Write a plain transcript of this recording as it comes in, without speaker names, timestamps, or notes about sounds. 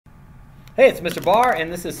Hey, it's Mr. Barr, and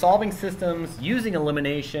this is Solving Systems Using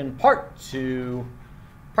Elimination, Part 2.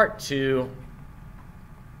 Part 2.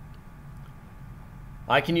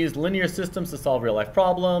 I can use linear systems to solve real-life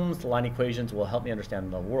problems. The line equations will help me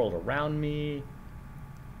understand the world around me.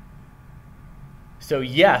 So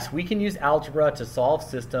yes, we can use algebra to solve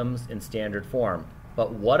systems in standard form.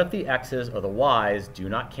 But what if the x's or the y's do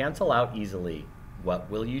not cancel out easily? What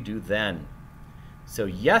will you do then? So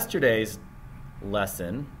yesterday's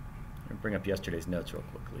lesson, I'll bring up yesterday's notes real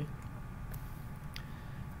quickly.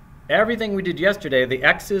 Everything we did yesterday, the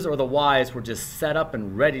x's or the y's were just set up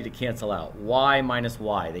and ready to cancel out. Y minus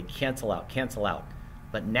y, they cancel out, cancel out.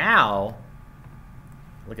 But now,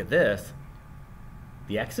 look at this.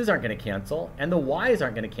 The x's aren't going to cancel, and the y's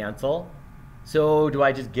aren't going to cancel. So do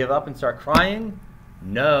I just give up and start crying?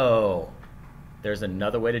 No. There's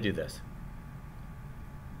another way to do this.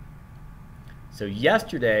 So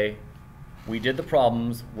yesterday, we did the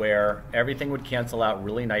problems where everything would cancel out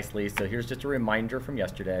really nicely. So here's just a reminder from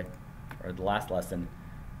yesterday, or the last lesson.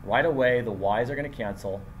 Right away, the y's are going to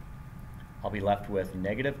cancel. I'll be left with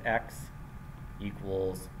negative x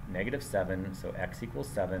equals negative 7, so x equals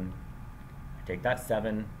 7. I take that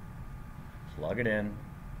 7, plug it in,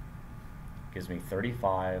 gives me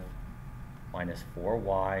 35 minus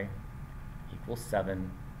 4y equals 7.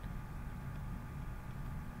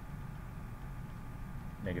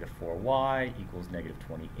 Negative 4y equals negative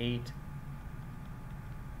 28.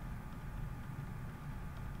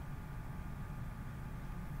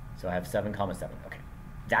 So I have 7 comma 7. Okay,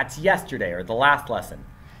 that's yesterday, or the last lesson.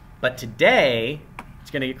 But today,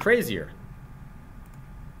 it's going to get crazier.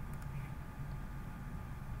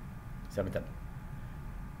 7, 7.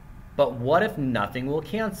 But what if nothing will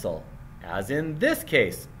cancel? As in this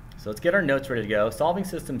case. So let's get our notes ready to go. Solving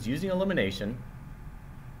systems using elimination.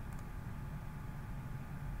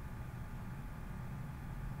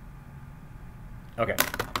 Okay,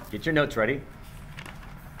 get your notes ready.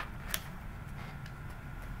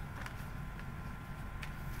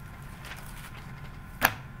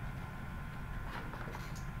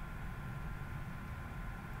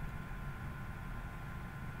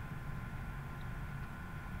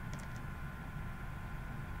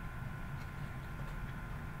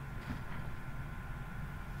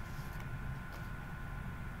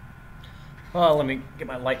 Oh, let me get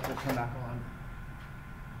my light to turn back on.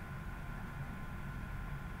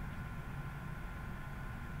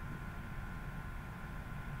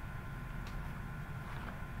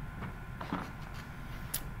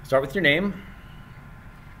 Start with your name.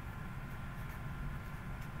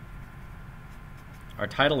 Our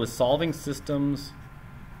title is Solving Systems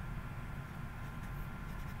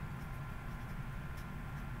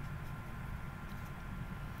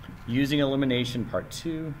Using Elimination, Part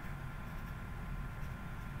 2.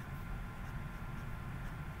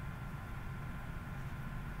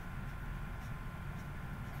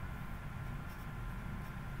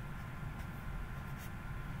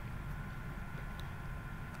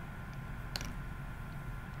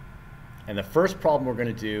 And the first problem we're going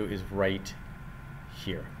to do is right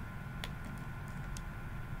here.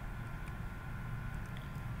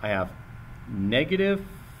 I have negative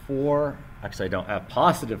 4, actually I don't have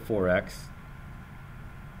positive 4x.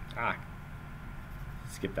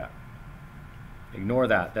 Skip that. Ignore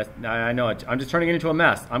that. I know it. I'm just turning it into a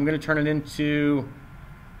mess. I'm going to turn it into,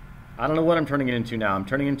 I don't know what I'm turning it into now. I'm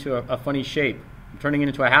turning it into a funny shape. I'm turning it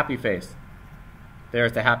into a happy face.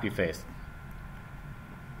 There's the happy face.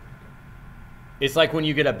 It's like when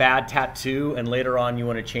you get a bad tattoo and later on you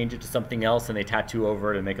want to change it to something else and they tattoo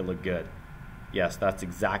over it and make it look good. Yes, that's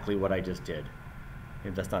exactly what I just did.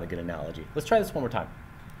 Maybe that's not a good analogy. Let's try this one more time.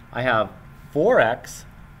 I have 4x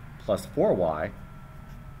plus 4y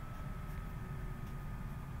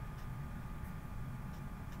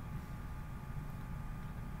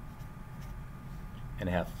and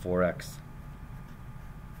I have 4x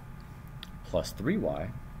plus 3y.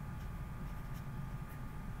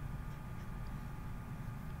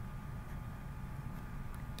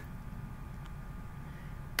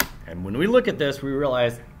 And when we look at this, we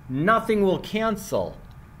realize nothing will cancel.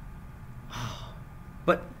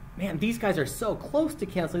 But man, these guys are so close to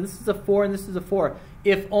canceling. This is a 4 and this is a 4.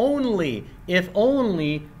 If only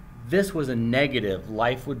this was a negative,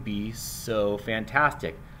 life would be so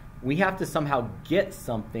fantastic. We have to somehow get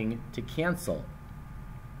something to cancel.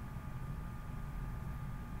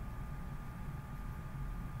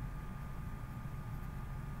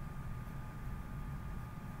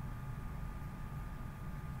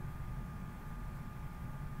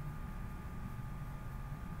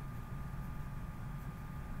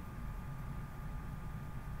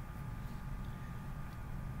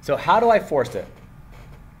 So how do I force it?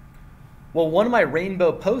 Well, one of my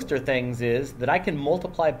rainbow poster things is that I can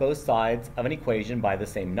multiply both sides of an equation by the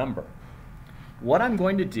same number. What I'm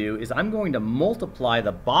going to do is I'm going to multiply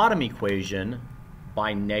the bottom equation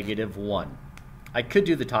by -1. I could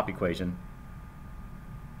do the top equation.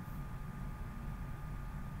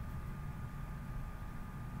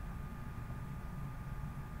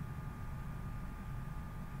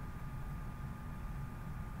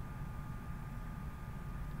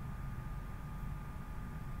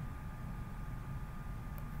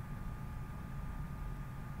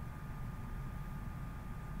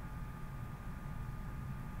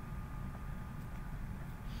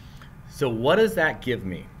 So what does that give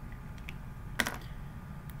me?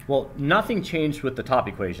 Well, nothing changed with the top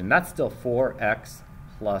equation. That's still 4x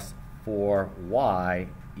plus 4y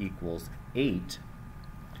equals 8.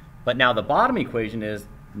 But now the bottom equation is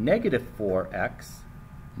 -4x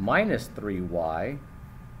minus 3y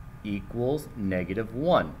equals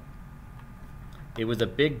 -1. It was a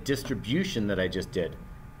big distribution that I just did.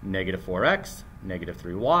 -4x,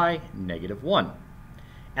 -3y, -1.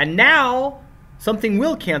 And now something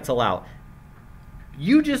will cancel out.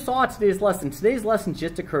 You just saw today's lesson. Today's lesson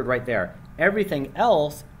just occurred right there. Everything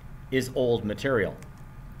else is old material.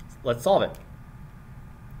 Let's solve it.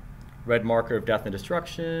 Red marker of death and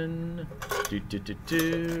destruction.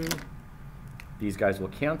 These guys will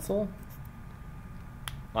cancel.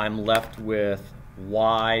 I'm left with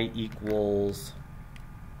y equals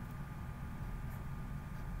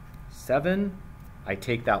 7. I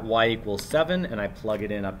take that y equals 7 and I plug it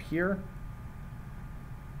in up here.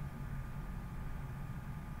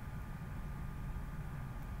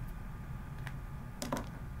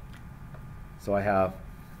 So I have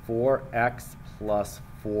 4x plus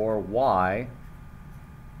 4y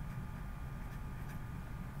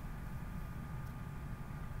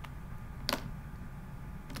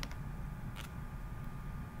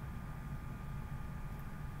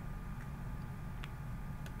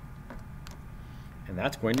and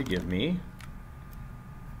that's going to give me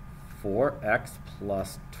 4x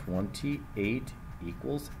plus 28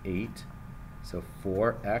 equals 8. So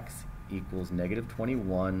 4x equals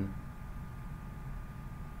 -21.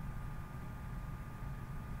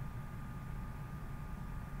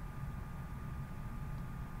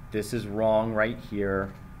 This is wrong right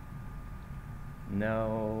here.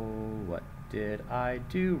 No, what did I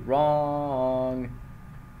do wrong?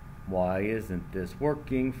 Why isn't this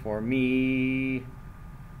working for me?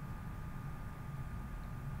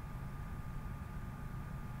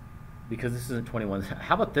 Because this isn't 21.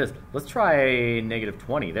 How about this? Let's try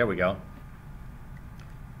 -20. There we go.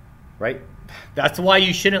 Right? That's why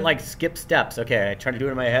you shouldn't like skip steps. Okay, I try to do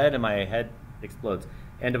it in my head and my head explodes.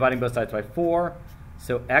 And dividing both sides by 4.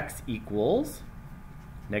 So x equals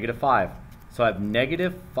 -5. So I have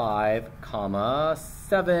 -5 comma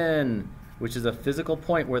 7, which is a physical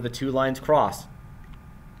point where the two lines cross.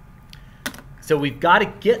 So we've got to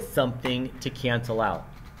get something to cancel out.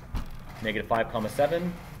 -5 comma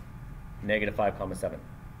 7, -5 comma 7.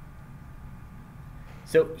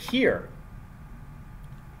 So here,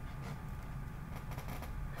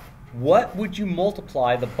 what would you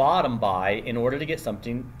multiply the bottom by in order to get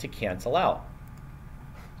something to cancel out?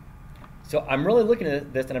 So I'm really looking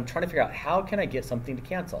at this and I'm trying to figure out how can I get something to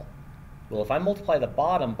cancel? Well, if I multiply the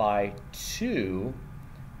bottom by 2,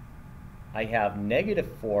 I have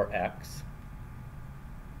 -4x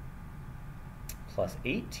plus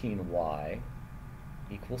 18y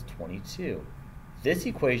equals 22. This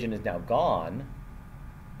equation is now gone,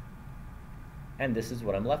 and this is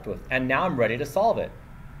what I'm left with. And now I'm ready to solve it.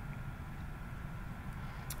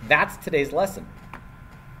 That's today's lesson.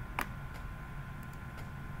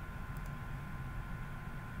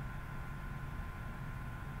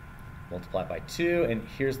 Multiply by 2, and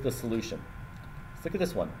here's the solution. Let's look at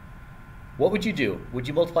this one. What would you do? Would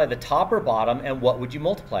you multiply the top or bottom, and what would you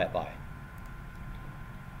multiply it by?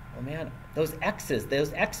 Oh man, those x's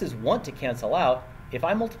want to cancel out. If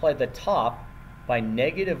I multiplied the top by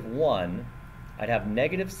 -1, I'd have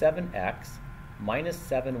 -7x minus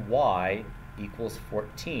 7y equals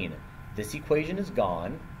 14. This equation is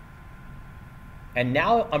gone, and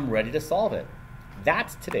now I'm ready to solve it.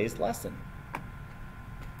 That's today's lesson.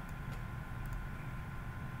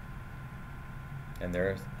 And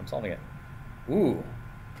I'm solving it. Ooh.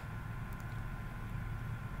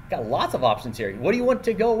 Got lots of options here. What do you want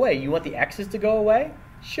to go away? You want the x's to go away?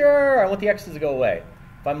 Sure, I want the x's to go away.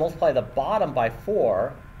 If I multiply the bottom by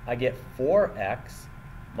 4, I get 4x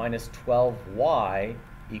minus 12y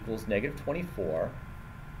equals -24.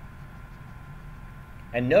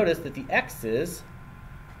 And notice that the x's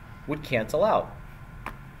would cancel out.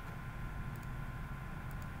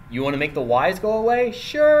 You want to make the y's go away?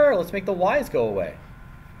 Sure, let's make the y's go away.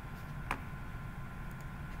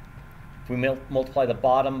 If we multiply the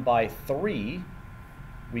bottom by 3,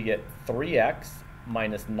 we get 3x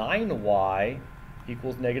minus 9y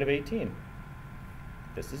equals negative 18.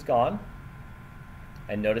 This is gone.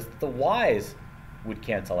 And notice that the y's would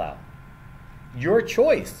cancel out. Your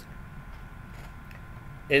choice.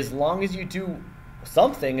 As long as you do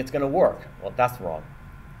something, it's going to work. Well, that's wrong.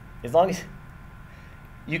 As long as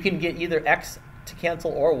you can get either x to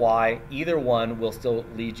cancel or y, either one will still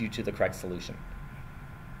lead you to the correct solution.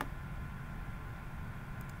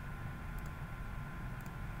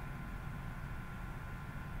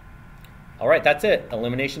 All right, that's it.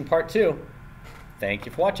 Elimination part 2. Thank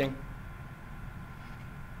you for watching.